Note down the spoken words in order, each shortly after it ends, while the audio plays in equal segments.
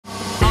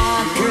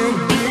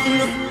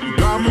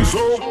coming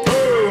so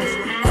fast,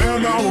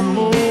 and I'm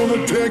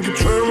gonna take you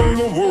traveling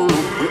the world.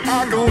 But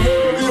I can love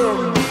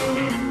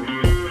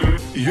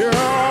you, yeah,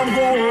 I'm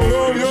gonna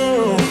love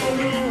you.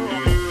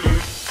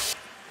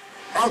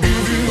 I'll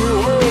give you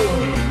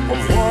all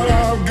of what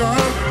I've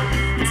got,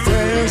 the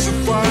fancy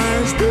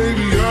finds,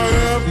 baby, I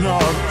have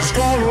not. Just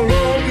gonna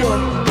love you,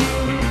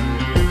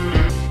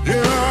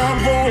 yeah, I'm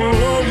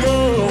gonna love you.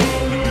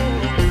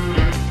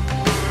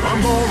 I'm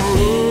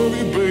gonna love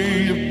you,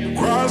 baby,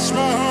 cross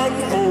my heart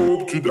and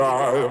hope to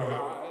die.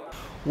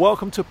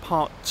 Welcome to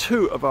part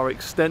 2 of our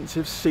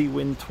extensive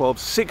Seawind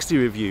 1260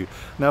 review.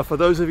 Now, for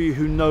those of you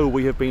who know,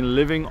 we have been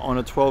living on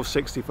a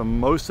 1260 for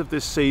most of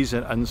this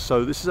season, and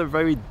so this is a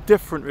very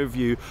different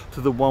review to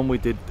the one we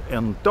did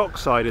on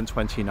dockside in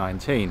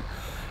 2019.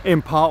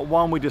 In part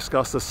 1 we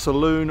discussed the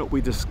saloon,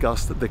 we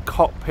discussed the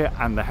cockpit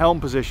and the helm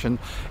position.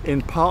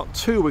 In part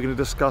 2 we're going to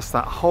discuss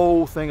that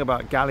whole thing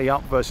about galley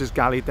up versus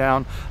galley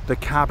down, the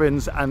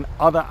cabins and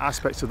other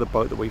aspects of the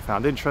boat that we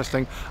found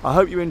interesting. I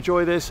hope you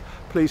enjoy this.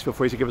 Please feel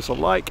free to give us a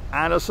like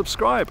and a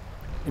subscribe.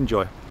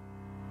 Enjoy.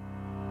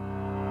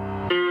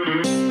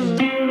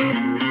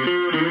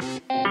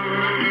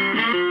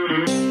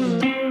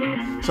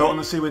 So on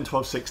the Seawind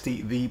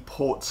 1260, the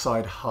port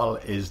side hull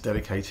is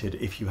dedicated,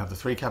 if you have the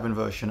 3-cabin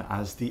version,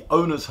 as the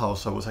owner's hull.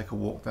 So we'll take a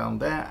walk down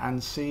there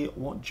and see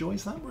what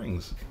joys that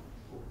brings.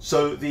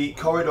 So the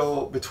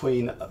corridor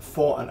between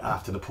fore and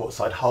after the port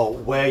side hull,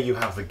 where you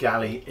have the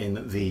galley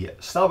in the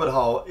starboard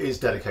hull, is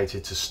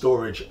dedicated to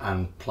storage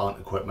and plant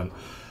equipment.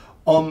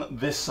 On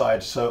this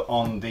side, so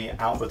on the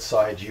outward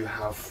side, you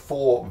have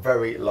 4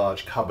 very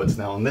large cupboards.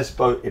 Now on this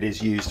boat, it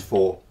is used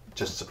for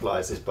just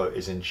supplies. This boat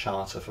is in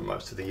charter for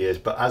most of the years,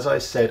 but as I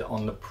said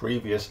on the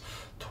previous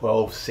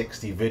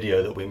 1260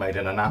 video that we made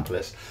in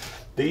Annapolis,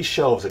 these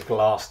shelves are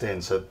glassed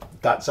in, so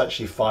that's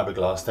actually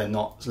fiberglass. They're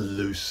not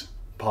loose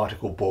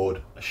particle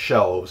board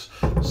shelves,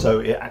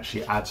 so it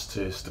actually adds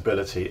to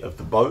stability of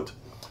the boat.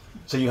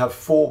 So you have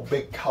 4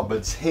 big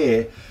cupboards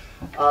here.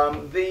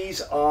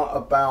 These are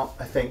about,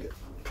 I think,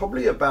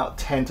 probably about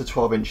 10 to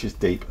 12 inches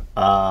deep,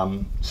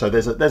 so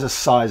there's a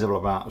sizable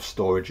amount of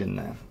storage in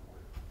there.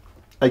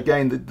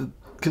 Again,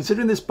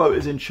 considering this boat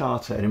is in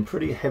charter and in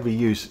pretty heavy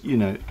use, you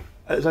know,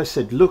 as I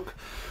said, look,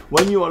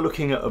 when you are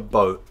looking at a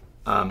boat,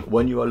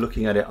 when you are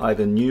looking at it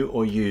either new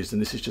or used, and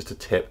this is just a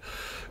tip,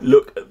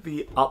 look at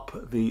the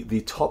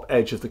top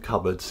edge of the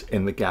cupboards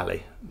in the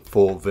galley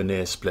for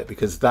veneer split,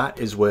 because that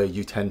is where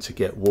you tend to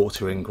get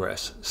water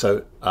ingress.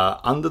 So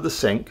under the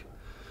sink,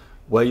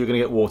 where you're going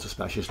to get water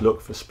splashes,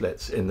 look for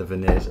splits in the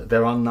veneers.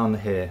 There are none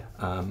here,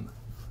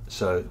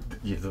 so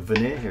the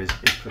veneer here is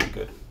pretty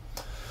good.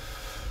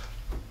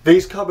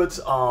 These cupboards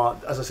are,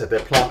 as I said, they're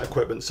plant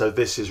equipment, so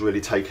this is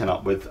really taken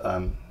up with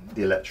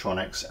the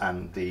electronics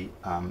and the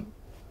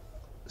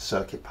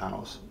circuit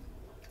panels,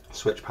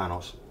 switch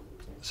panels.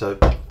 So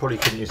probably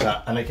couldn't use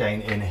that. And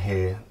again, in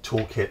here,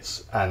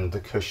 toolkits and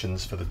the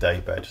cushions for the day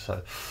bed.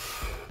 So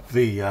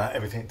the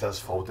everything does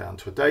fold down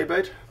to a day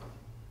bed.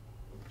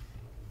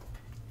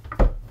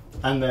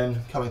 And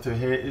then coming through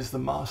here is the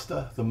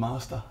master cabin.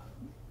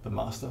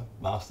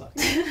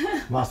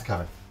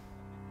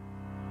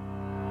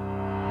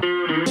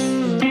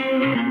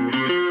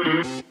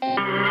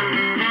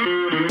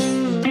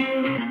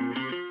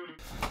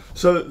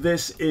 So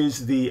this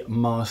is the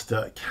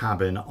master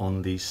cabin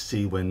on the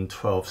Seawind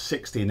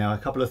 1260. Now, a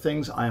couple of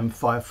things. I am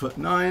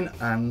 5'9",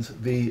 and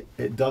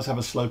it does have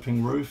a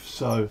sloping roof.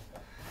 So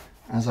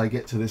as I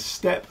get to this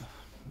step,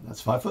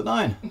 that's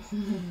 5'9".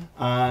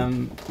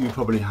 You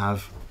probably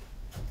have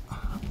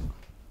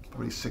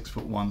probably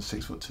 6'1",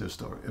 6'2"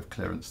 story of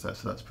clearance there.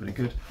 So that's pretty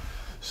good.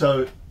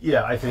 So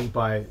yeah, I think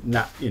by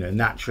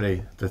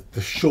naturally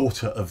the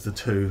shorter of the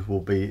two will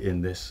be in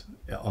this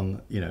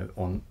on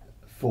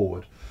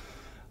forward.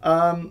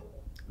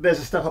 There's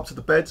a step up to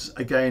the beds.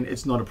 Again,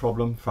 it's not a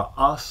problem for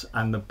us,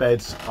 and the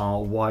beds are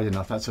wide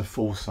enough. That's a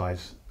full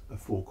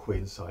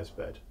queen size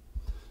bed.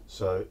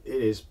 So it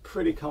is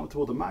pretty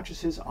comfortable. The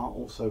mattresses are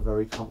also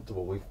very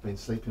comfortable. We've been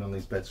sleeping on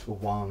these beds for a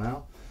while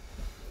now.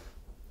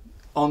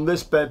 On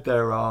this bed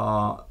there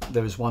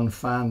is one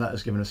fan that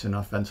has given us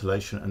enough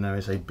ventilation, and there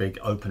is a big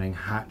opening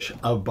hatch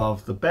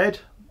above the bed.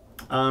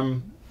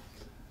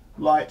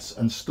 Lights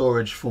and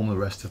storage form the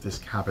rest of this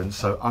cabin.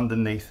 So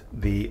underneath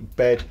the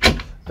bed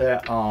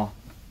there are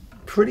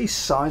pretty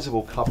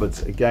sizable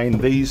cupboards. Again,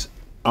 I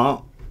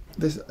don't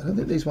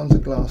think these ones are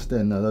glassed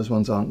in. No, those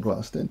ones aren't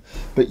glassed in.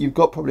 But you've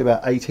got probably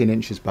about 18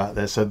 inches back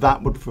there, so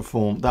that would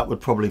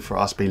probably for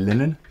us be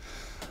linen.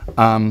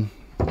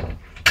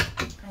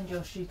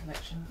 Your shoe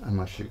collection. And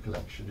my shoe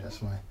collection,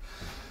 yes, my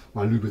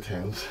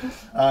Louboutins.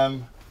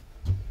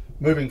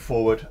 Moving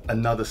forward,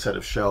 another set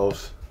of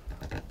shelves.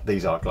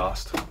 These are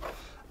glassed.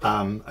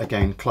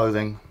 Again,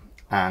 clothing,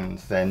 and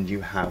then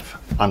you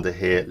have under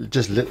here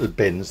just little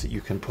bins that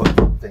you can put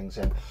things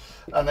in.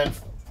 And then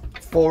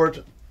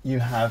forward, you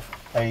have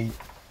a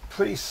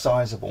pretty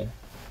sizable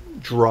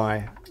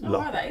dry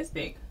locker. Wow, that is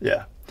big.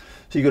 Yeah.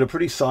 So you've got a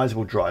pretty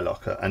sizable dry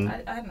locker. And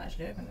I hadn't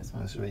actually opened this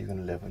one. That's where you're going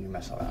to live when you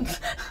mess around.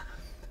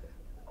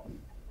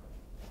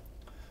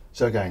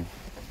 So again,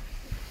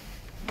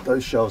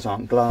 those shelves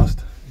aren't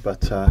glassed,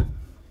 but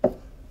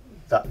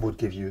that would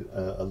give you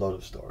a lot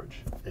of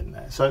storage in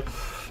there. So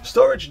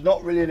storage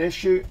not really an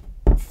issue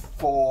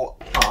for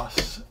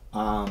us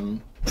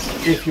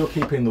if you're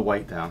keeping the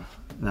weight down.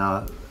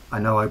 Now I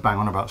know I bang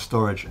on about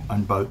storage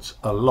on boats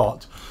a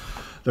lot.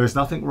 There is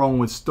nothing wrong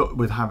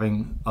with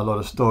having a lot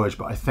of storage,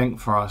 but I think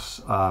for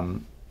us,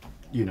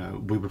 you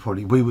know, we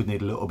would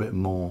need a little bit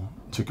more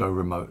to go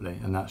remotely,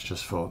 and that's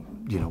just for,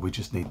 you know, we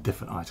just need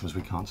different items.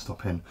 We can't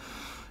stop in,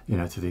 you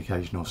know, to the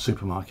occasional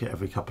supermarket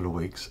every couple of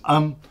weeks.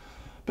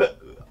 But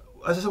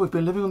as I said, we've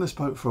been living on this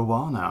boat for a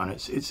while now, and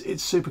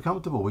it's super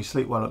comfortable. We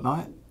sleep well at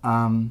night.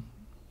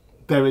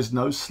 There is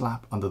no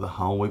slap under the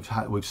hull.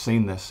 We've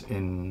seen this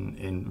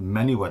in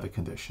many weather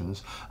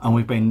conditions, and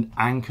we've been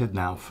anchored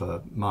now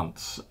for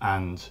months,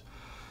 and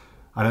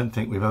I don't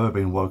think we've ever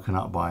been woken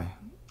up by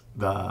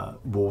the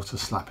water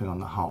slapping on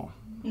the hull.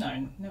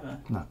 No, never.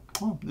 No.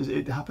 Well,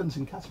 it happens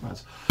in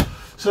catamarans.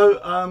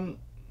 So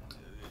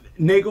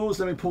niggles,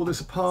 let me pull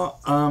this apart.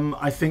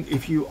 I think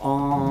if you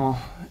are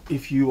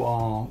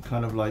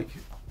kind of like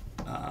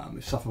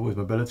suffer with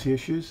mobility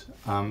issues,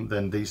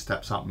 then these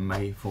steps up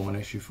may form an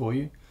issue for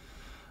you.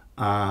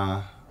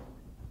 But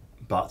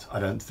I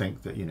don't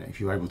think that, you know, if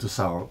you're able to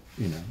sail,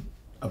 you know,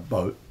 a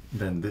boat,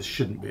 then this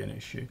shouldn't be an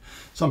issue.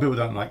 Some people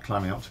don't like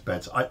climbing up to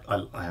beds. I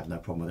have no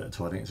problem with it at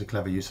all. I think it's a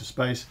clever use of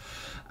space.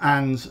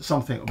 And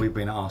something we've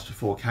been asked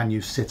before, can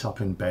you sit up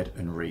in bed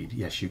and read?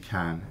 Yes, you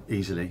can,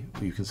 easily.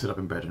 You can sit up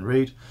in bed and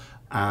read.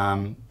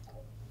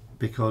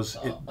 Because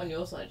on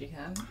your side you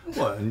can.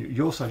 Well, on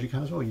your side you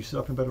can as well. You sit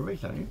up in bed and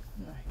read, don't you?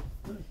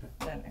 No,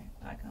 don't know.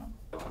 I can't.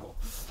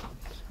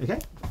 Okay.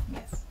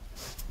 Yes.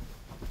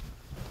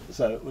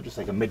 So we'll just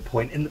take a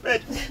midpoint in the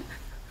bed.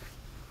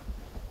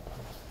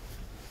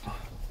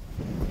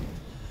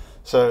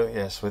 So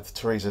yes, with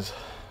Teresa's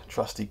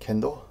trusty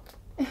Kindle,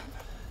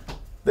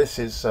 this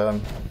is,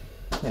 you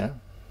know.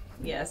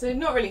 Yeah, so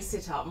not really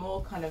sit up,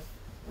 more kind of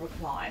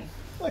recline.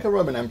 Like a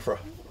Roman emperor.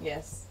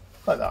 Yes.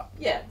 Like that.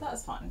 Yeah,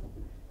 that's fine.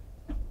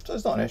 So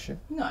it's not an issue.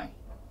 No.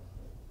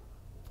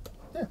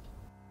 Yeah.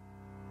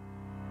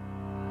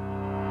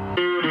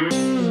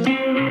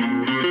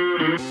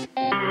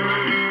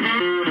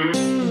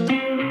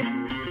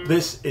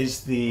 This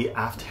is the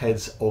aft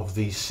heads of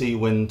the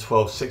Seawind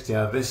 1260.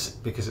 Now this,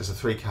 because it's a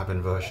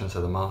 3-cabin version,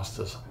 so the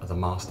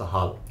master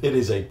hull, it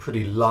is a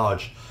pretty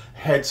large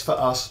heads for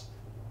us.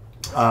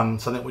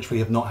 Something which we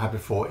have not had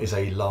before is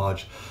a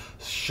large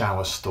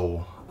shower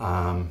stall,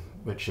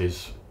 which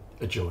is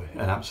a joy,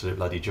 an absolute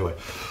bloody joy.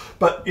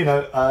 But you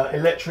know,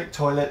 electric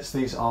toilets,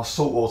 these are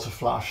saltwater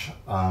flush,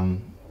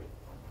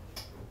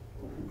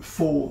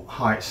 full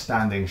height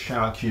standing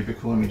shower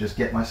cubicle. Let me just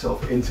get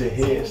myself into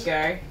here.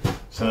 There you go.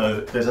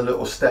 So there's a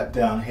little step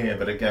down here,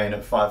 but again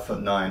at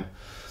 5'9",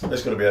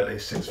 there's got to be at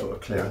least 6 foot of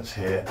clearance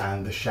here,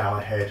 and the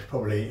shower head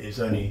probably is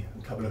only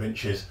a couple of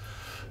inches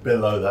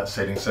below that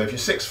ceiling. So if you're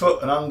 6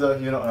 foot and under,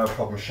 you're not going to have a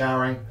problem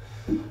showering.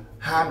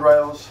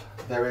 Handrails,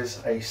 there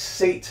is a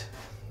seat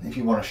if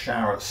you want to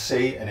shower at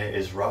sea and it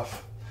is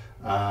rough.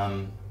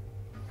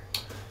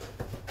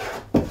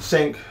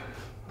 Sink,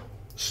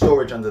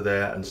 storage under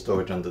there and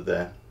storage under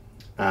there,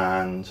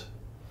 and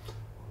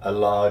a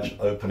large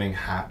opening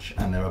hatch,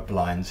 and there are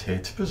blinds here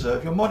to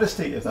preserve your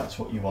modesty if that's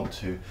what you want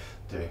to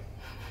do.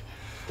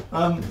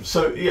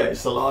 So yeah,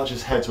 it's the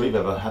largest heads we've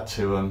ever had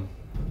to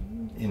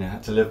you know,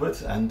 had to live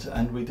with,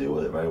 and we deal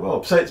with it very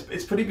well. So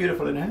it's pretty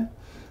beautiful in here.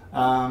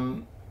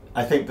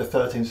 I think the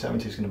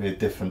 1370 is going to be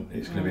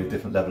a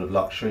different level of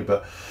luxury,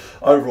 but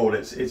overall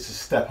it's a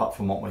step up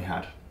from what we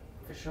had.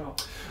 For sure.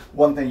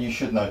 One thing you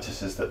should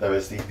notice is that there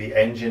is the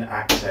engine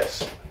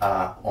access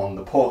on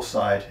the port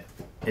side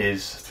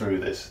is through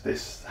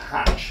this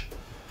hatch.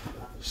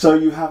 So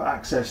you have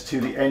access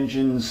to the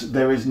engines.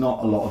 There is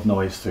not a lot of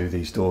noise through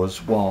these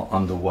doors while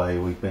underway.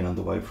 We've been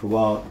underway for a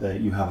while.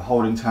 You have a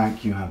holding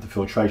tank, you have the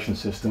filtration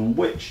system,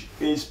 which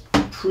is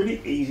pretty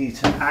easy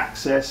to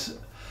access.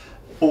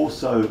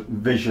 Also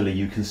visually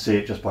you can see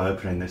it just by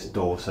opening this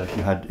door. So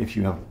if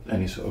you have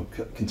any sort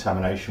of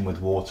contamination with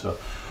water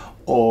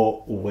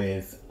or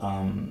with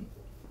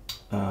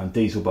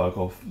diesel bug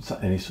or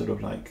any sort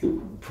of like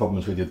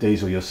problems with your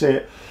diesel, you'll see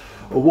it.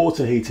 A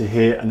water heater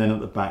here, and then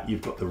at the back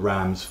you've got the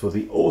rams for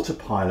the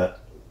autopilot.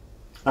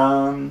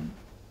 Again,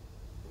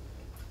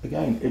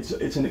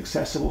 it's an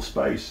accessible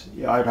space.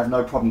 Yeah, I'd have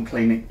no problem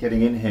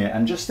getting in here,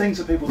 and just things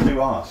that people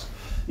do ask.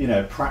 You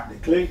know,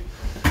 practically,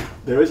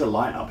 there is a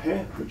light up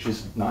here, which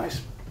is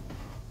nice.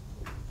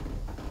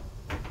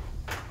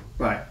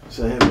 Right,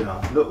 so here we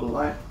are, little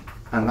light,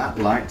 and that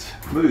light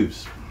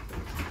moves.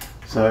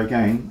 So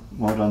again,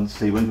 well done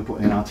Seawind for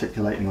putting an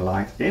articulating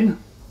light in.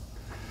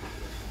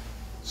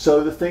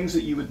 So the things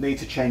that you would need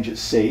to change at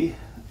sea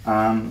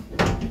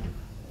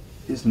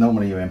is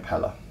normally your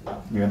impeller.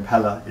 Your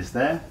impeller is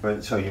there,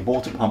 so your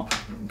water pump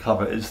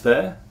cover is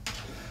there,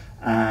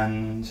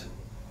 and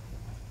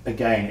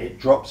again it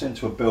drops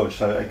into a bilge.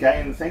 So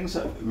again, things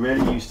that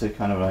really used to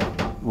kind of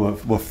like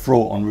were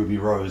fraught on Ruby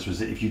Rose was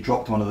that if you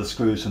dropped one of the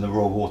screws from the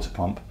raw water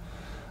pump,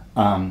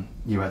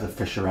 you had to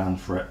fish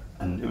around for it,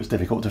 and it was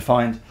difficult to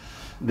find.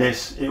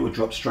 This, it would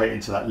drop straight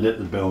into that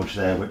little bilge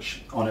there,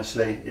 which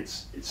honestly,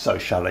 it's so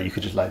shallow, you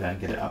could just lay down and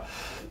get it out.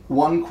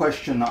 One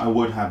question that I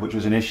would have, which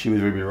was an issue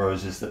with Ruby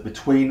Rose, is that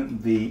between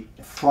the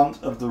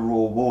front of the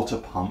raw water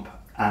pump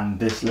and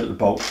this little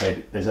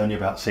bulkhead, there's only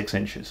about 6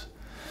 inches.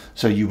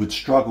 So you would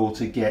struggle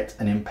to get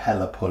an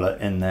impeller puller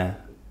in there.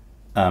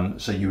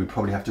 So you would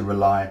probably have to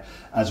rely,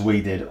 as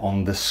we did,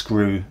 on the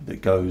screw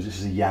that goes. This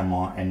is a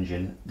Yanmar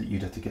engine that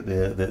you'd have to get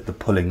the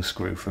pulling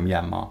screw from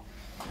Yanmar.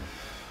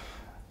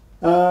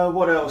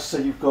 What else? So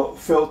you've got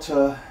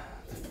filter,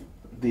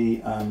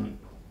 the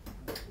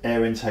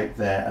air intake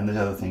there, and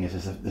the other thing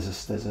is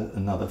there's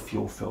another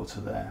fuel filter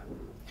there.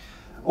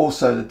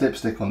 Also, the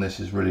dipstick on this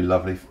is really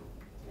lovely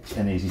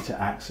and easy to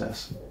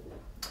access.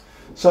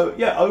 So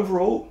yeah,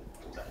 overall,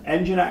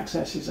 engine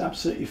access is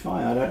absolutely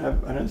fine.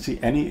 I don't see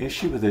any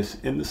issue with this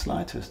in the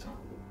slightest.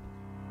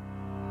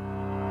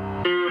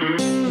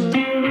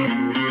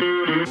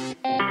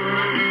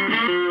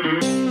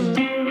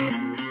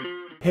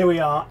 Here we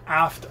are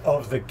aft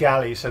of the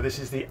Galley. So this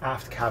is the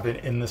aft cabin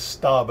in the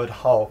starboard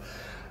hull.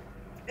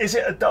 Is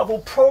it a double?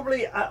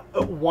 Probably at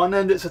one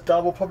end it's a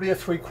double, probably a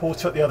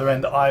 3/4 at the other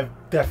end. I've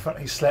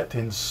definitely slept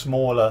in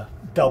smaller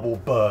double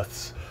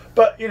berths.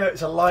 But you know,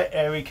 it's a light,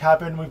 airy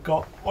cabin. We've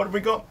got, what have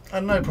we got? I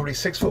don't know, probably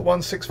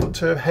 6'1",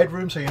 6'2" of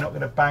headroom, so you're not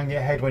going to bang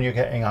your head when you're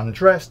getting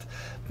undressed.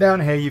 Down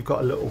here you've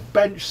got a little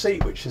bench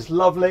seat, which is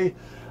lovely.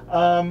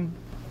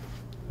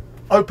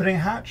 Opening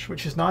hatch,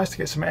 which is nice to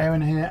get some air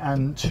in here,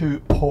 and 2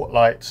 port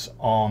lights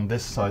on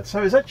this side. So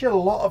there's actually a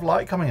lot of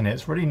light coming in here.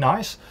 It's really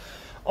nice.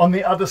 On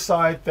the other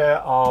side there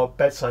are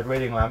bedside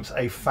reading lamps,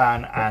 a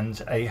fan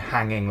and a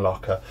hanging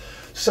locker.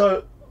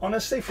 So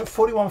honestly, for a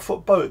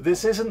 41-foot boat,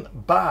 this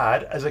isn't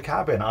bad as a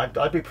cabin.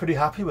 I'd be pretty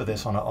happy with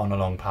this on a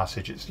long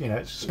passage. It's, you know,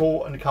 it's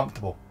small and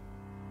comfortable.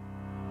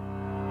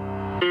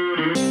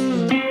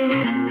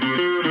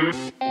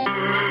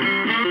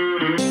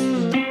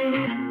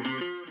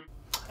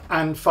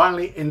 And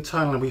finally,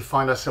 internally, we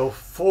find ourselves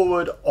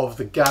forward of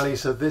the Galley.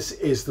 So this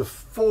is the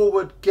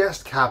forward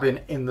guest cabin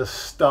in the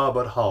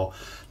starboard hull.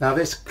 Now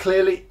this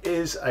clearly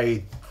is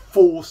a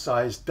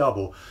full-size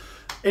double.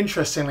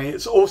 Interestingly,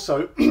 it's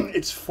also,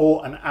 it's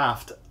fore and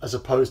aft as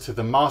opposed to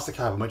the master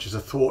cabin, which is a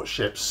thwart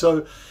ship.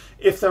 So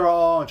if there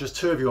are just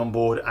 2 of you on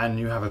board and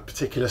you have a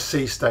particular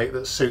sea state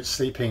that suits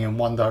sleeping in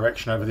one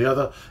direction over the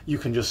other, you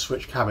can just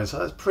switch cabins. So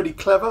that's pretty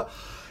clever.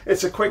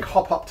 It's a quick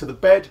hop up to the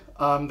bed.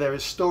 There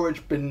is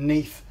storage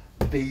beneath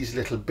these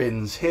little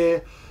bins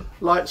here.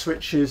 Light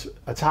switches,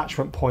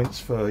 attachment points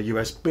for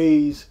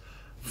USBs,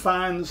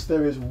 fans.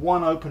 There is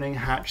 1 opening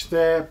hatch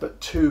there, but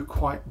 2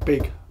 quite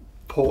big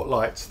port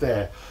lights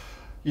there.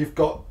 You've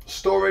got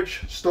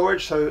storage,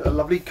 so a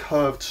lovely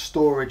curved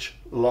storage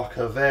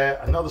locker there,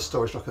 another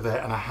storage locker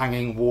there, and a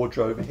hanging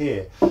wardrobe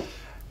here.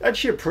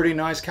 Actually a pretty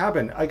nice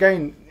cabin.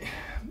 Again,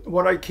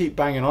 what I keep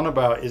banging on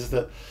about is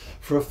that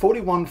for a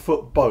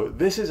 41-foot boat,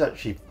 this is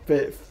actually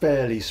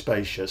fairly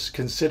spacious,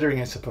 considering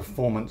it's a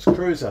performance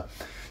cruiser.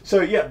 So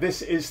yeah,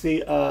 this is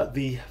the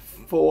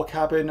fore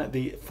cabin,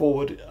 the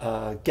forward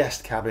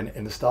guest cabin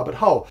in the starboard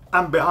hull.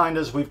 And behind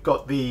us, we've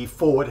got the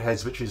forward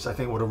heads, which is, I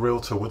think, what a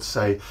realtor would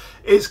say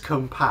is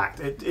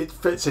compact. It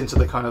fits into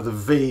the kind of the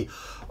V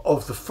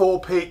of the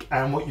forepeak,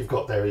 and what you've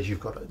got there is you've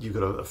got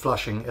a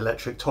flushing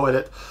electric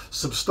toilet,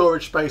 some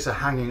storage space, a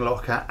hanging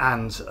locker,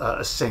 and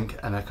a sink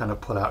and a kind of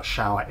pull-out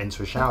shower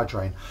into a shower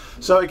drain.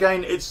 So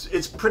again,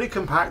 it's pretty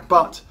compact,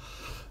 but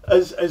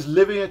as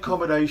living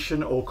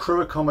accommodation or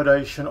crew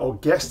accommodation or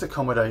guest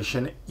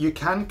accommodation, you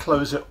can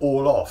close it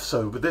all off.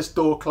 So with this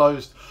door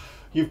closed,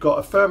 you've got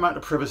a fair amount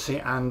of privacy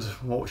and,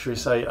 what should we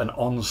say, an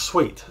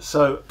ensuite.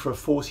 So for a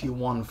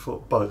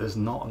 41-foot boat, there's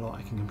not a lot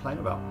I can complain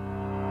about.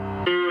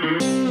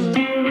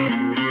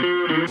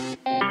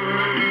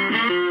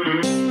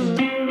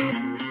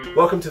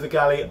 Welcome to the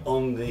Galley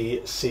on the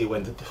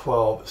Seawind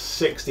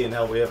 1260. And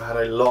now we have had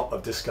a lot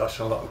of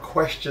discussion, a lot of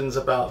questions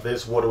about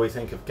this. What do we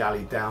think of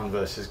Galley down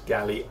versus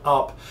Galley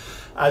up?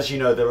 As you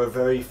know, there are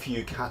very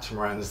few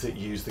catamarans that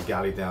use the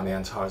Galley down. The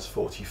Antares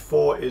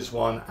 44 is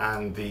one,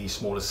 and the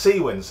smaller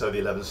Seawind, so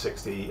the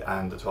 1160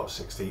 and the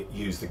 1260,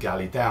 use the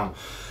Galley down.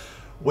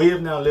 We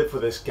have now lived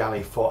with this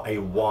Galley for a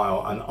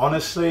while, and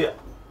honestly,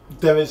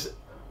 there is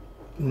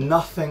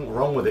nothing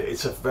wrong with it.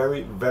 It's a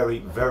very, very,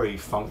 very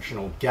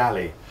functional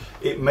Galley.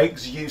 It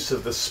makes use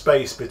of the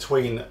space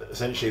between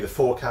essentially the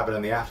fore cabin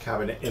and the aft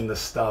cabin in the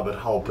starboard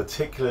hull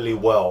particularly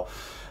well.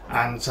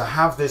 And to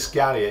have this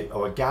Galley,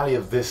 or a Galley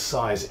of this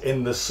size,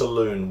 in the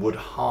saloon would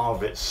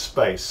halve its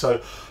space. So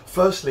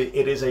firstly,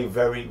 it is a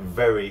very,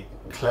 very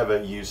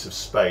clever use of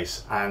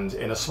space. And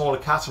in a smaller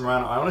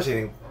catamaran, I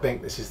honestly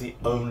think this is the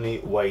only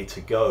way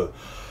to go.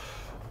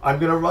 I'm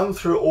going to run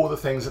through all the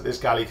things that this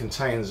Galley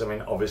contains. I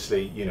mean,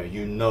 obviously,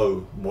 you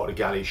know what a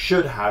Galley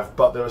should have,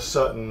 but there are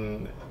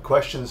certain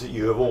questions that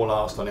you have all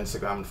asked on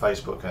Instagram and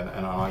Facebook and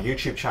on our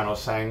YouTube channel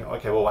saying,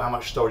 okay, well, how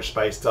much storage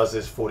space does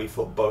this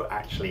 40-foot boat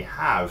actually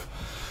have?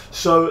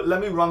 So let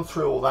me run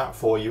through all that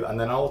for you, and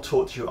then I'll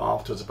talk to you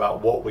afterwards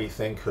about what we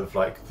think of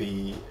like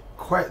the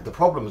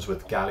problems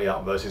with Galley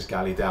up versus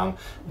Galley down,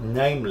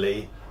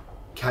 namely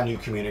can you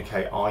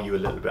communicate? Are you a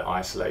little bit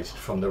isolated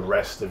from the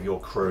rest of your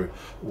crew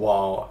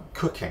while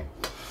cooking?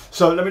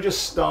 So let me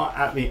just start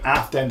at the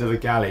aft end of the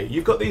galley.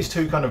 You've got these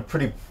two kind of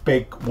pretty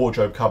big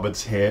wardrobe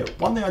cupboards here.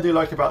 One thing I do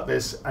like about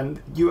this,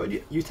 and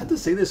you tend to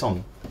see this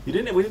on, we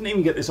didn't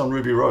even get this on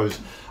Ruby Rose.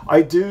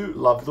 I do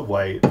love the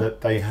way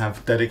that they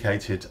have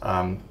dedicated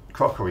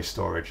crockery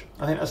storage.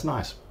 I think that's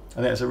nice. I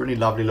think it's a really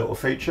lovely little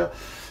feature.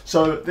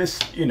 So this,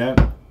 you know,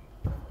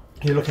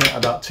 you're looking at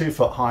about 2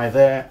 foot high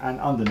there, and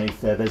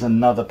underneath there's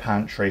another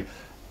pantry.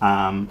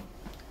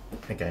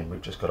 Again,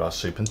 we've just got our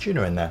soup and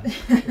tuna in there,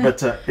 but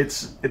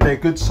they're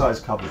good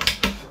sized cupboards.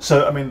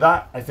 So I mean,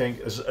 that I think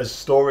as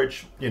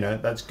storage, you know,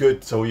 that's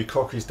good. So all your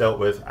crockery's dealt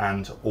with,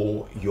 and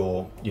all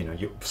your, you know,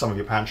 some of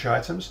your pantry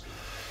items.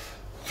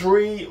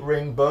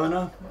 3-ring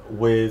burner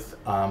with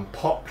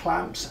pot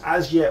clamps.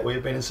 As yet,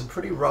 we've been in some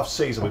pretty rough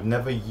seas and we've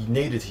never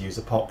needed to use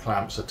the pot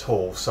clamps at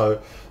all.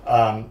 So,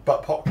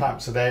 but pot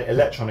clamps are there,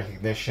 electronic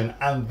ignition,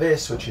 and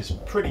this, which is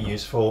pretty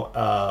useful,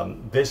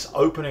 this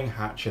opening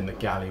hatch in the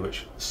galley,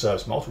 which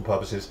serves multiple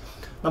purposes.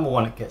 Number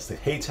one, it gets the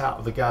heat out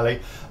of the galley.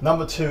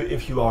 Number two,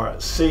 if you are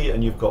at sea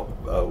and you've got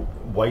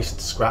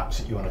waste scraps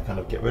that you want to kind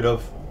of get rid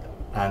of.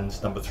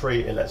 And number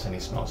three, it lets any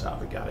smells out of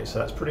the galley. So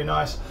that's pretty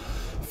nice.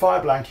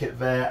 Fire blanket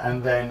there,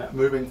 and then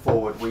moving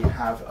forward we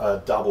have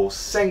a double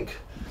sink,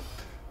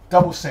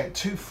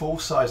 2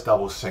 full-size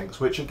double sinks,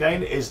 which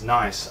again is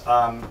nice.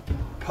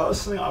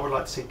 Personally, I would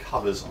like to see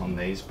covers on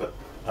these, but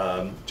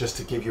just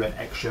to give you an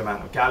extra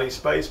amount of galley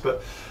space,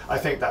 but I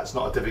think that's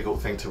not a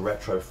difficult thing to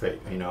retrofit.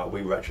 You know,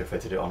 we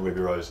retrofitted it on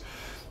Ruby Rose.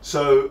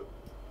 So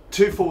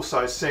 2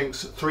 full-size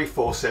sinks, 3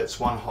 faucets,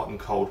 1 hot and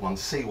cold, 1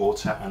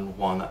 seawater, and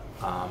 1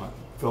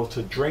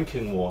 filtered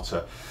drinking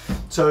water.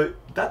 So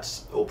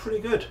that's all pretty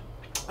good.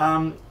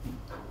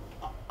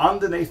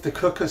 Underneath the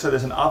cooker, so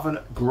there's an oven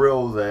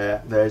grill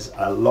there, there's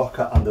a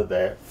locker under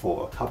there,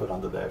 for a cupboard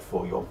under there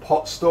for your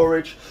pot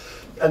storage,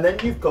 and then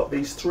you've got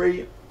these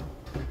 3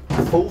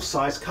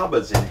 full-size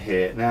cupboards in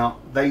here. Now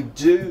they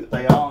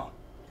are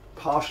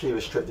partially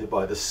restricted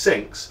by the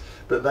sinks,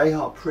 but they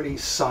are pretty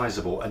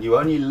sizable, and you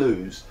only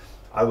lose,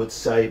 I would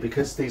say,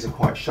 because these are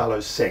quite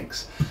shallow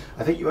sinks,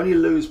 I think you only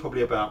lose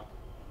probably about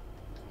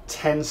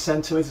 10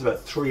 centimeters,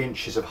 about 3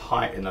 inches of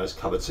height in those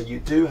cupboards. So you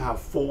do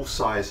have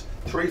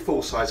 3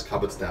 full-size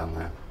cupboards down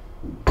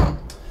there.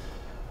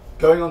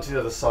 Going on to the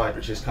other side,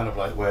 which is kind of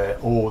like where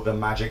all the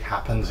magic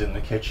happens in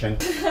the kitchen.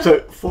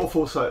 So 4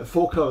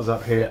 cupboards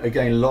up here.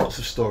 Again, lots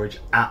of storage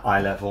at eye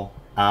level,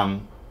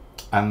 and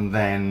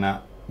then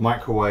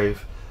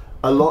microwave,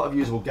 a lot of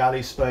usable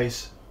galley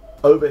space.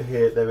 Over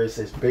here there is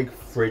this big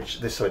fridge.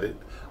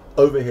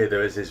 Over here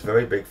there is this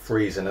very big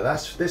freezer. Now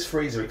this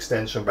freezer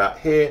extends from about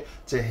here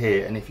to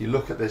here, and if you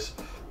look at this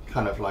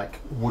kind of like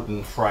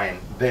wooden frame,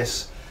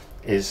 this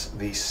is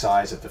the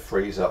size of the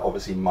freezer,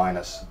 obviously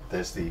minus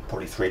there's the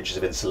probably 3 inches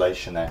of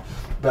insulation there,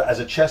 but as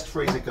a chest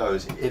freezer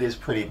goes, it is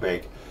pretty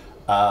big.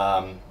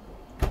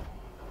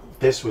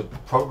 This would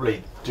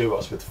probably do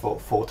us with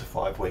 4 to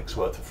 5 weeks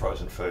worth of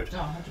frozen food.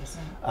 Oh,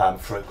 100%.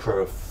 For a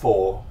crew of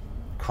 4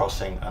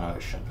 crossing an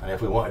ocean. And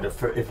if we wanted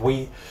to,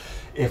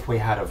 if we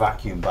had a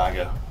vacuum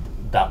bagger,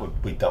 that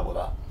would be double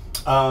that.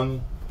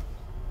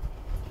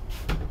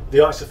 The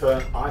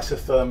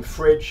isotherm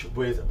fridge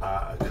with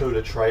a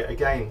cooler tray.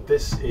 Again,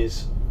 this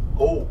is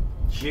all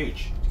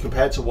huge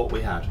compared to what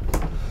we had.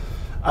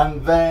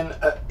 And then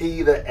at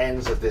either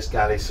ends of this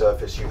galley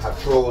surface, you have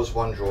drawers.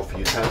 1 drawer for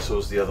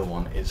utensils, the other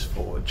one is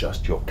for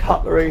just your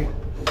cutlery.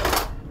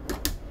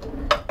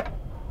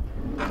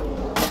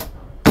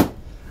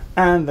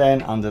 And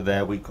then under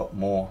there, we've got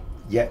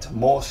yet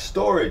more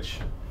storage.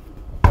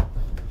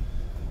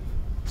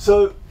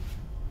 So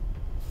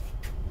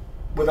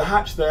with a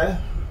hatch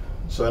there,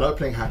 so an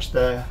opening hatch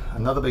there,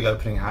 another big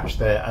opening hatch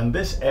there, and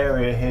this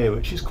area here,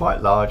 which is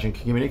quite large and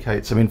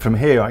communicates. I mean, from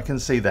here I can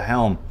see the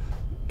helm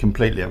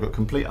completely. I've got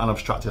complete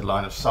unobstructed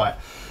line of sight,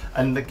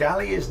 and the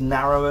galley is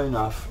narrow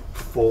enough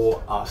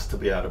for us to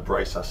be able to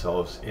brace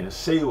ourselves in a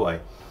seaway.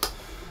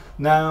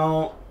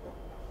 Now,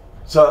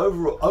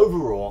 so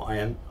overall,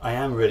 I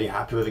am really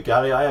happy with the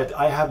galley.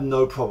 I have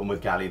no problem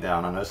with galley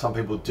down. I know some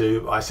people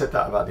do. I said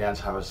that about the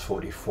Antares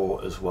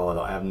 44 as well,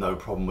 that I have no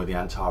problem with the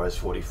Antares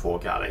 44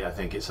 galley. I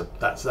think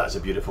that's a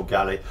beautiful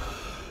galley.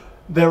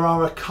 There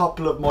are a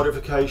couple of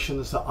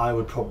modifications that I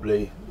would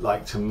probably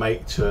like to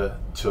make to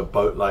a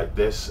boat like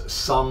this.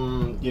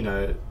 Some, you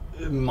know,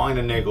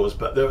 minor niggles,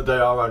 but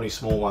there are only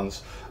small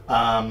ones.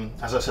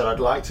 As I said, I'd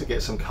like to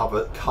get some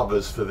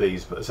covers for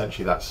these, but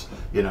essentially that's,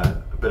 you know,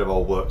 a bit of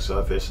old work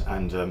surface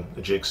and a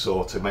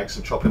jigsaw to make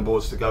some chopping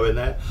boards to go in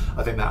there.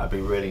 I think that would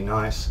be really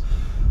nice.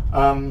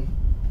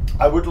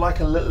 I would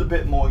like a little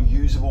bit more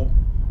usable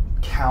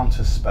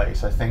counter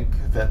space. I think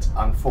that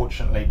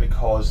unfortunately,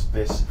 because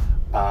this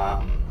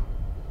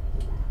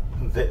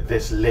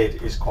this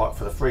lid is for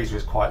the freezer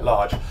is quite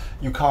large,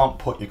 you can't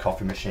put your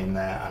coffee machine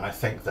there, and I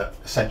think that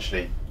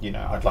essentially, you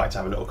know, I'd like to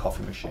have a little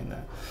coffee machine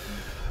there.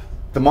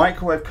 The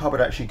microwave cupboard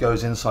actually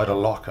goes inside a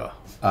locker,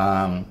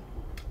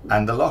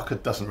 and the locker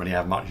doesn't really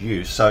have much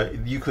use, so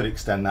you could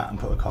extend that and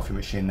put a coffee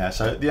machine there.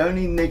 So the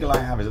only niggle I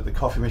have is that the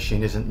coffee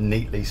machine isn't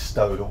neatly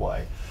stowed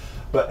away.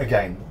 But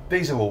again,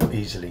 these are all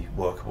easily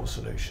workable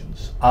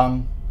solutions.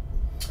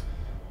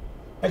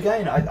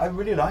 Again, I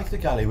really like the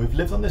Galley. We've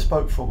lived on this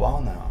boat for a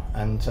while now,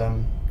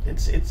 and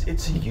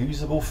it's a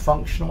usable,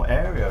 functional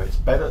area. It's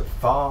better,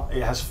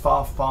 it has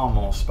far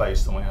more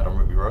space than we had on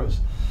Ruby Rose.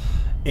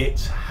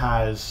 It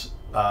has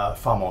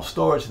far more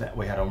storage than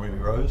we had on Ruby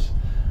Rose,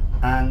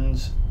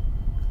 and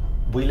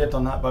we lived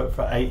on that boat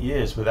for 8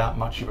 years without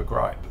much of a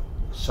gripe.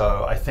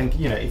 So I think,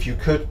 you know, if you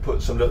could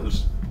put some little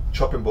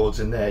chopping boards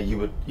in there, you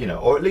would, you know,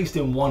 or at least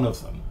in one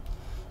of them,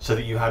 so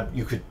that you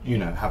could, you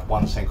know, have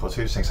one sink or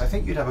two sinks. I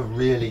think you'd have a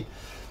really,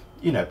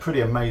 you know,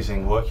 pretty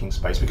amazing working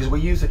space, because we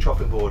use the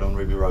chopping board on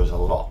Ruby Rose a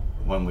lot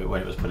when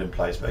it was put in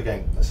place. But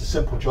again, that's a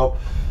simple job.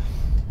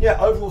 Yeah,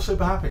 overall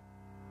super happy.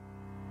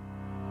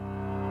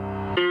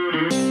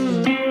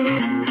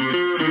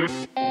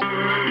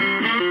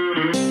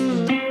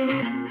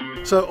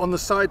 So on the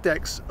side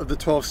decks of the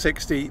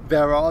 1260,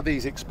 there are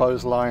these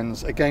exposed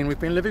lines. Again, we've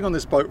been living on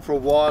this boat for a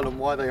while, and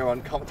while they are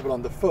uncomfortable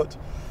underfoot,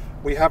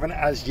 we haven't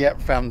as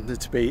yet found there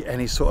to be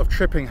any sort of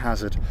tripping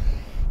hazard.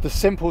 The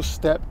simple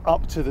step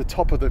up to the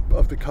top of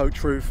the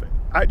coach roof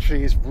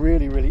actually is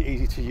really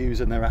easy to use,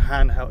 and there are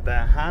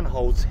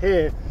handholds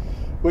here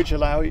which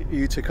allow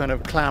you to kind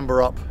of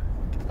clamber up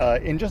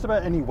in just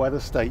about any weather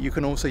state. You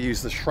can also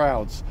use the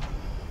shrouds.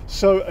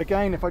 So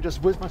again, if I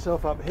just whiz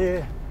myself up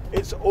here,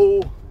 it's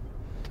all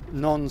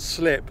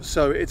non-slip,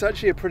 so it's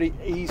actually a pretty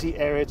easy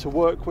area to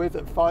work with.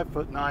 At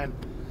 5'9",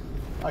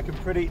 I can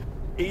pretty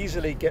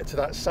easily get to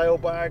that sail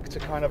bag to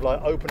kind of like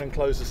open and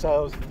close the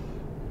sails.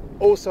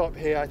 Also up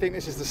here, I think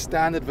this is the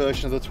standard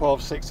version of the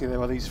 1260,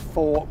 there are these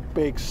 4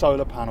 big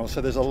solar panels,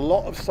 so there's a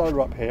lot of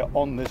solar up here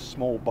on this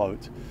small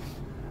boat.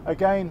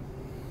 Again,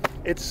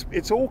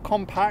 it's all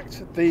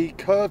compact. The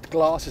curved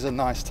glass is a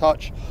nice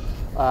touch,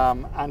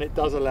 and it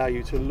does allow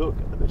you to look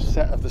at the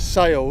set of the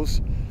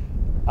sails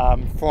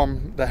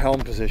from the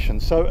helm position.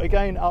 So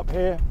again, up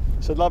here,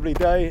 it's a lovely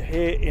day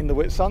here in the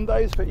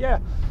Whitsundays, but yeah,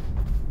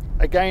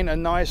 again, a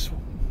nice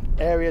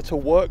area to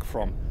work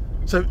from.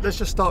 So let's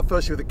just start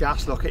firstly with the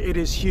gas locker. It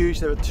is huge.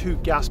 There are 2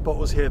 gas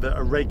bottles here that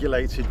are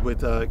regulated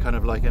with kind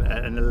of like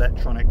an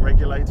electronic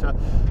regulator,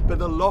 but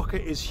the locker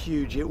is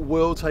huge. It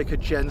will take a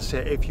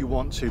genset if you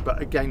want to,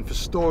 but again, for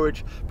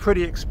storage,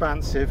 pretty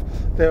expansive.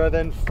 There are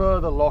then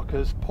further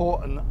lockers,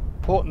 port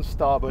and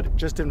starboard,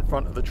 just in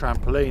front of the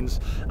trampolines,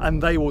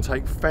 and they will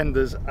take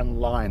fenders and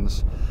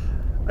lines.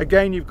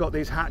 Again, you've got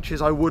these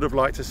hatches. I would have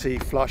liked to see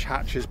flush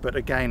hatches, but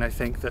again, I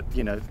think that,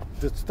 you know,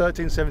 the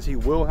 1370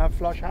 will have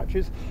flush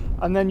hatches.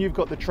 And then you've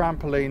got the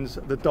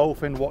trampolines, the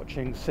dolphin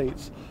watching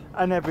seats,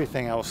 and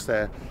everything else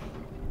there.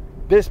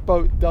 This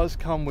boat does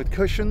come with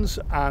cushions,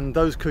 and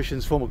those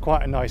cushions form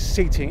quite a nice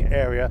seating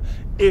area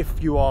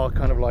if you are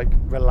kind of like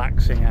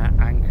relaxing at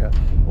anchor.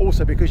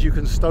 Also, because you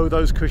can stow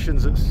those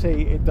cushions at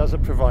sea, it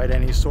doesn't provide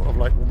any sort of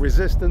like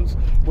resistance,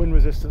 wind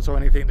resistance, or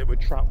anything that would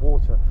trap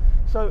water.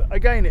 So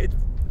again,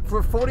 for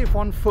a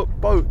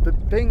 41-foot boat, the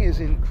thing is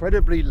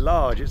incredibly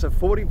large. It's a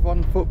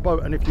 41-foot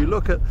boat, and if you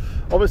look at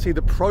obviously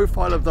the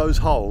profile of those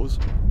holes,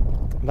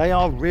 they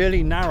are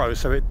really narrow,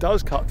 so it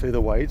does cut through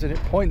the waves, and it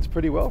points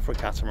pretty well for a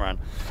catamaran.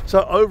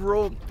 So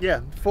overall,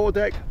 yeah,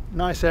 4-deck,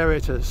 nice area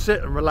to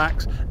sit and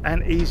relax,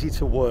 and easy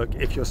to work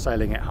if you're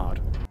sailing it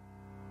hard.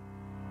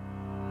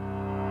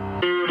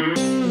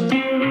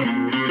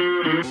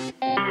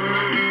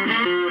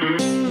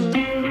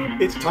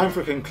 It's time for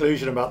a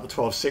conclusion about the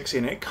 1260,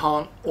 and it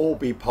can't all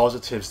be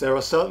positives. There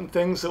are certain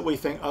things that we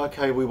think,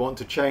 okay, we want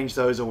to change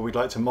those, or we'd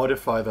like to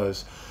modify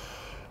those.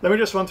 Let me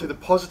just run through the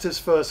positives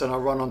first, and I'll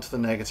run on to the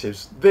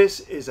negatives. This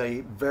is a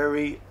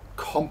very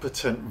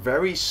competent,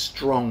 very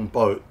strong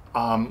boat.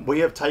 We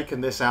have taken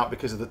this out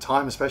because of the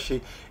time,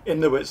 especially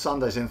in the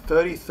Whitsundays, in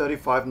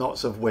 30-35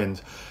 knots of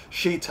wind.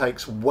 She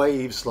takes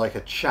waves like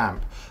a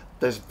champ.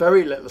 There's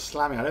very little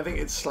slamming. I don't think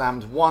it's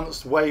slammed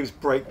once. Waves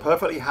break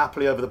perfectly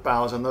happily over the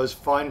bows, and those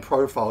fine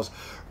profiles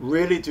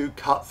really do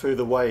cut through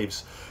the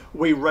waves.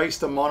 We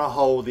raced a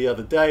monohull the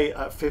other day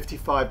at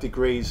 55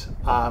 degrees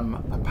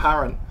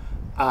apparent,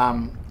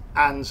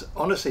 and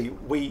honestly,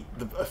 we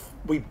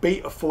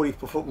beat a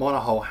 40-foot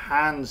monohull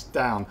hands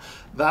down.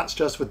 That's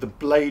just with the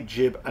blade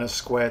jib and a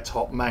square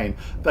top main.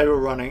 They were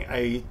running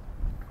a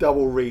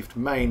double reefed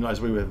main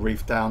as we were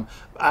reefed down,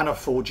 and a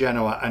full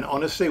Genoa, and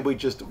honestly, we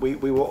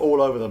were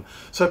all over them.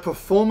 So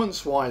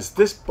performance wise,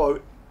 this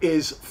boat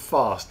is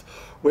fast.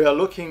 We are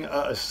looking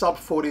at a sub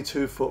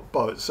 42-foot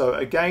boat. So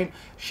again,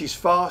 she's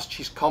fast,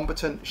 she's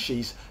competent,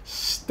 she's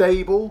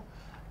stable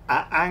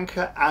at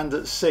anchor and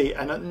at sea,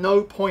 and at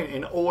no point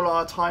in all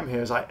our time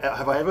here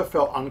have I ever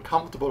felt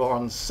uncomfortable or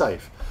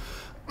unsafe.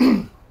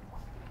 Let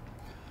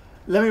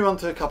me run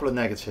through a couple of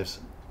negatives.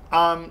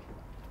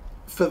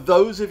 For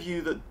those of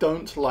you that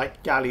don't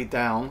like galley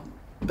down,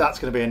 that's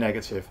going to be a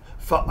negative.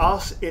 For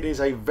us, it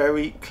is a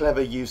very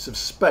clever use of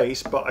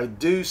space, but I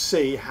do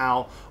see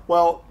how,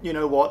 well, you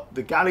know what,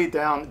 the galley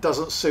down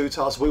doesn't suit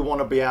us. We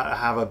want to be able to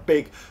have a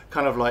big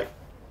kind of like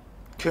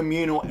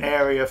communal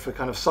area for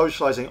kind of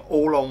socializing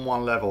all on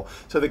one level.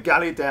 So the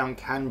galley down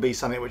can be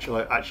something which you're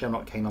like, actually I'm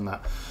not keen on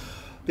that.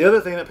 The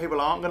other thing that people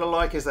aren't going to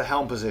like is the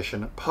helm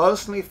position.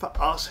 Personally, for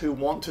us who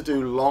want to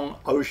do long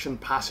ocean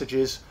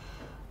passages,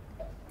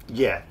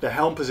 yeah, the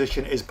helm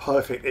position is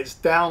perfect. It's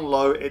down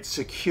low, it's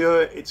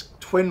secure, it's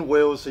twin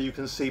wheels so you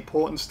can see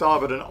port and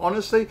starboard. And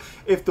honestly,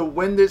 if the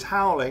wind is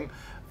howling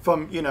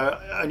from, you know,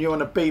 and you're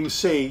on a beam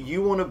C,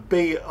 you want to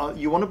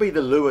be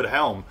the leeward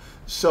helm.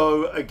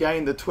 So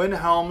again, the twin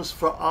helms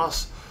for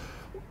us,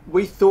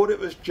 we thought it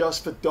was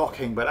just for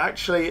docking, but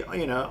actually,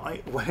 you know,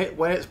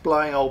 when it's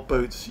blowing old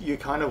boots, you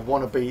kind of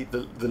want to be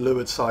the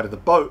leeward side of the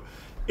boat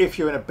if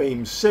you're in a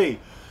beam C.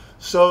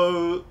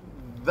 So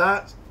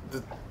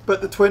but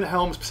the twin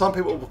helms, some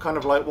people will kind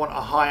of like want a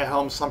higher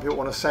helm, some people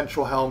want a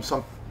central helm,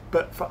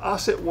 but for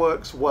us it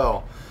works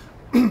well.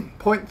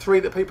 Point 3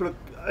 that people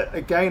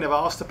again have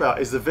asked about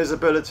is the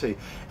visibility.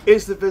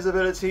 Is the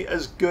visibility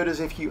as good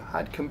as if you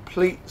had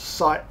complete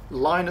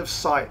line of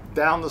sight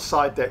down the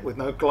side deck with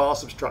no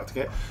glass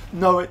obstructing it?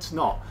 No, it's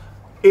not.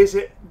 Is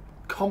it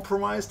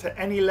compromised to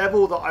any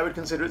level that I would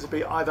consider it to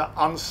be either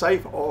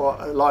unsafe or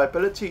a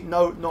liability?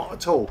 No, not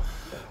at all.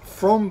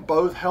 From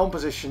both helm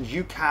positions,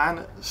 you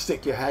can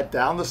stick your head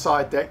down the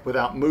side deck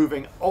without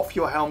moving off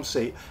your helm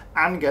seat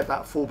and get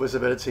that full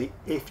visibility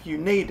if you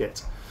need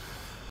it.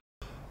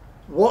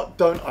 What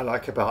don't I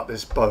like about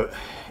this boat?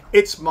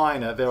 It's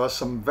minor. There are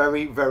some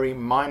very, very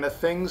minor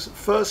things.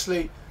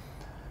 Firstly,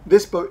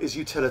 this boat is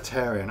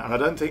utilitarian, and I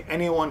don't think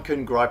anyone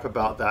can gripe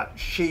about that.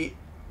 She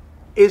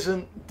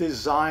isn't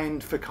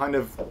designed for kind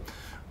of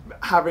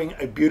having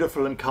a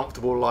beautiful and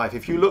comfortable life.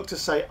 If you look to,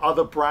 say,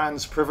 other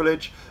brands,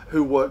 Privilege,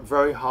 who work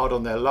very hard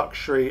on their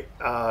luxury,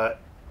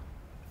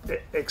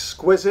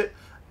 exquisite,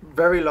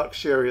 very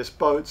luxurious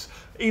boats,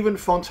 even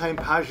Fontaine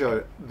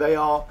Pajot,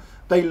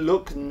 they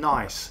look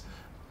nice.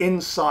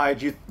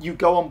 Inside, you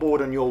go on board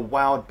and you're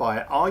wowed by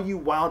it. Are you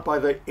wowed by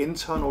the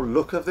internal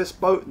look of this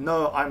boat?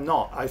 No, I'm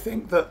not. I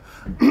think that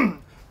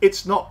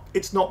it's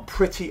not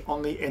pretty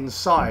on the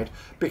inside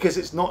because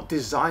it's not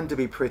designed to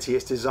be pretty.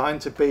 It's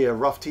designed to be a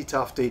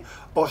roughy-tufty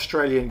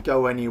Australian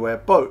go-anywhere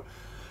boat.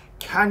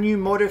 Can you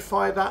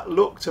modify that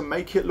look to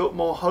make it look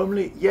more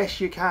homely?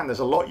 Yes, you can. There's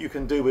a lot you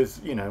can do with,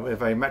 you know, in a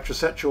very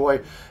metrosexual way,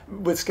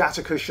 with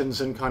scatter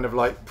cushions and kind of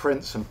like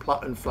prints and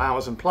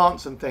flowers and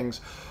plants and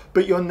things.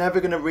 But you're never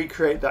going to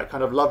recreate that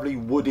kind of lovely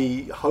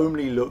woody,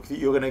 homely look that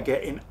you're going to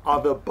get in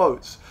other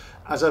boats.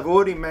 As I've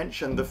already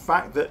mentioned, the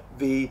fact that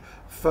the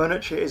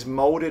furniture is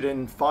molded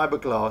in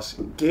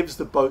fiberglass gives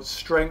the boat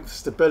strength,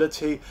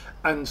 stability,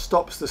 and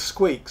stops the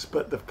squeaks.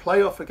 But the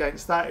playoff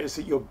against that is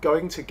that you're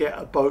going to get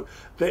a boat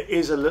that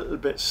is a little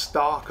bit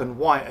stark and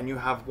white, and you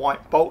have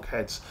white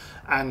bulkheads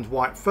and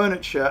white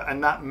furniture,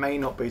 and that may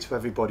not be to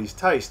everybody's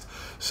taste.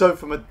 So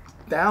from a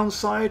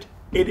downside,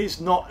 it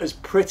is not as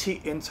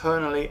pretty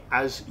internally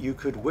as you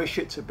could wish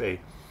it to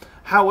be.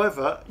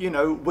 However, you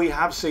know, we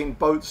have seen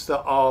boats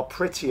that are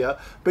prettier,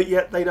 but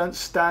yet they don't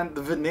stand,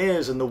 the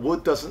veneers and the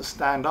wood doesn't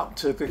stand up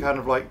to the kind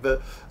of like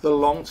the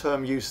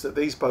long-term use that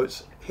these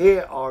boats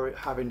here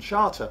have in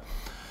charter.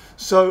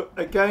 So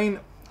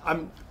again,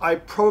 I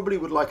probably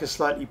would like a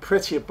slightly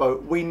prettier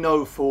boat. We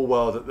know full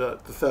well that the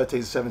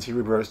 1370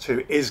 Rubros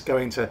 2 is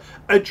going to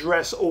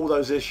address all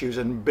those issues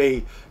and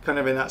be kind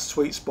of in that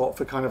sweet spot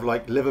for kind of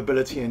like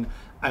livability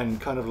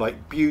and kind of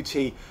like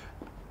beauty,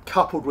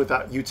 coupled with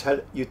that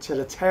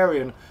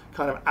utilitarian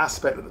kind of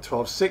aspect that the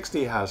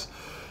 1260 has.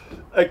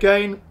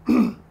 Again,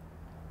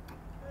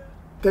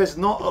 there's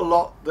not a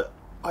lot that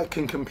I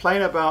can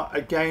complain about.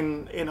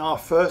 Again, in our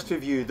first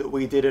review that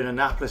we did in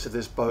Annapolis of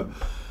this boat,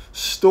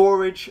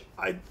 storage,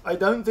 I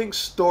don't think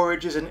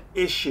storage is an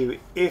issue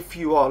if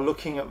you are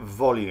looking at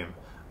volume.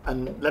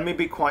 And let me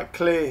be quite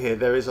clear here,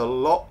 there is a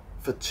lot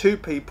for 2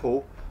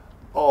 people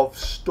of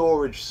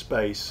storage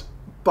space,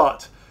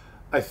 but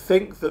I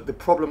think that the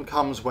problem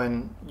comes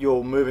when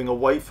you're moving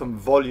away from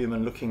volume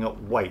and looking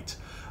at weight.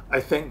 I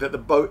think that the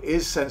boat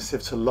is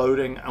sensitive to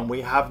loading, and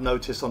we have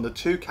noticed on the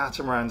 2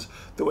 catamarans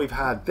that we've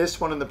had, this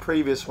one and the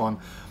previous one,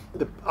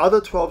 the other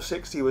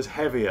 1260 was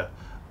heavier.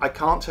 I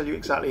can't tell you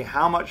exactly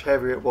how much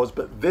heavier it was,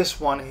 but this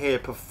one here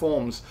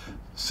performs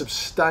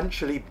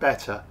substantially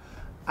better.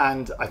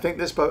 And I think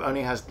this boat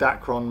only has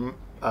Dacron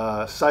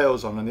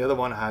sails on, and the other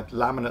one had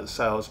laminate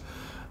sails.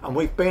 And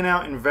we've been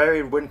out in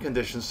varied wind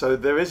conditions, so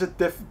there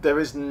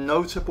is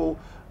notable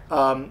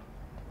kind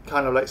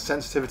of like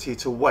sensitivity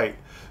to weight.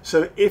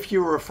 So if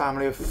you were a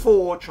family of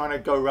 4 trying to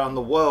go around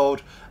the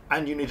world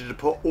and you needed to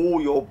put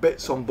all your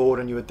bits on board,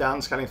 and you were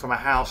downscaling from a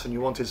house and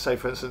you wanted, say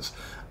for instance,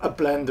 a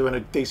blender and a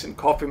decent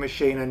coffee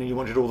machine, and you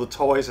wanted all the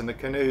toys and the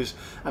canoes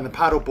and the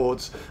paddle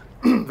boards,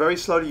 very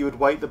slowly you would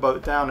weight the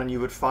boat down and you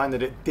would find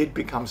that it did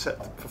become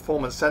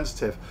performance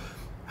sensitive.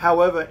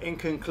 However, in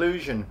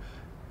conclusion,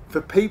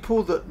 for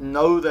people that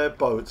know their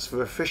boats,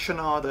 for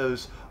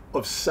aficionados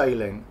of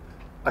sailing,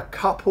 a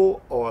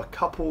couple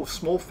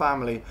small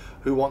family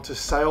who want to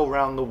sail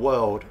around the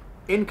world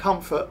in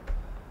comfort,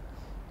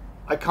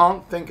 I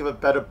can't think of a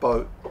better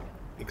boat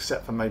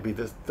except for maybe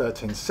the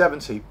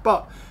 1370.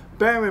 But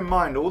bear in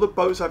mind all the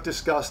boats I've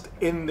discussed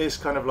in this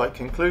kind of like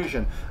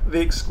conclusion, the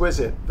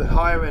Exquisite, the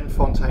higher end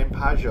Fontaine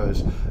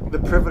Pajots, the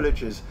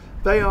Privileges,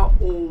 they are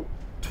all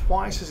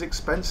twice as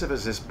expensive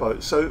as this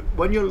boat. So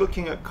when you're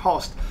looking at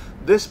cost,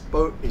 this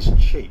boat is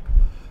cheap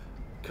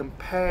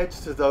compared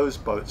to those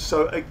boats.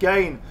 So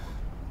again,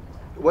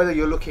 whether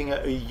you're looking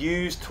at a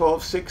used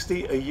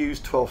 1260, a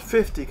used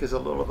 1250, because a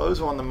lot of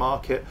those are on the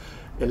market,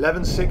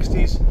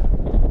 1160s,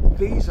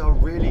 these are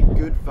really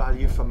good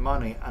value for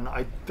money, and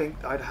I think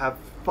I'd have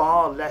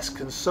far less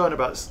concern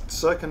about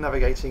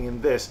circumnavigating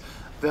in this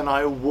than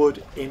I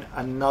would in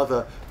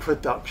another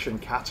production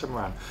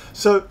catamaran.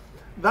 So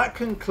that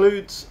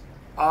concludes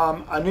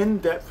an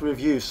in-depth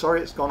review.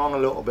 Sorry it's gone on a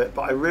little bit,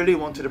 but I really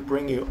wanted to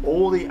bring you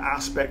all the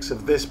aspects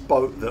of this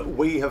boat that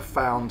we have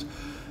found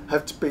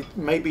have to be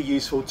maybe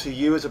useful to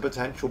you as a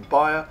potential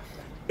buyer.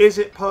 Is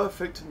it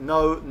perfect?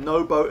 No,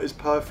 no boat is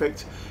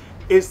perfect.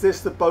 Is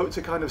this the boat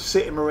to kind of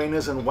sit in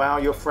marinas and wow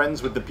your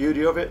friends with the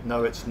beauty of it?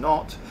 No, it's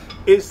not.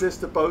 Is this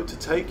the boat to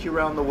take you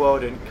around the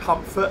world in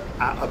comfort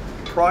at a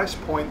price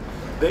point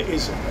that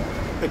is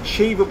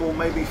achievable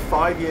maybe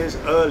 5 years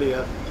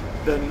earlier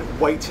than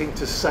waiting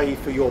to save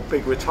for your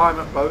big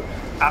retirement boat?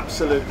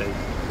 Absolutely.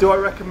 Do I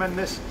recommend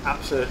this?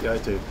 Absolutely I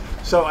do.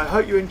 So I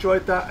hope you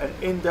enjoyed that, an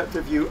in-depth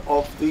review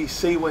of the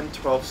Seawind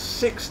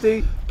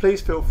 1260. Please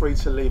feel free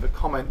to leave a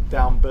comment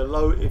down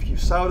below if you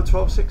sailed a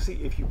 1260,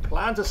 if you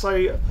plan to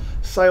sail a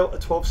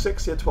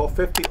 1260, a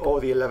 1250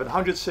 or the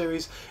 1100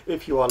 series,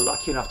 if you are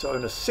lucky enough to own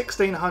a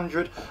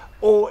 1600,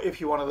 or if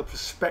you're one of the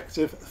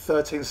prospective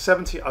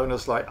 1370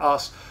 owners like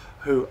us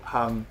who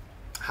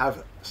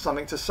have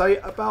something to say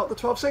about the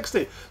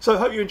 1260. So I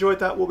hope you enjoyed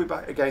that. We'll be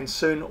back again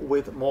soon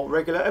with more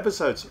regular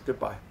episodes.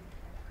 Goodbye.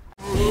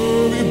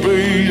 Love you,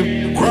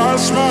 babe.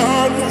 Cross my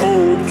heart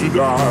and hope to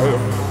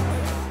die.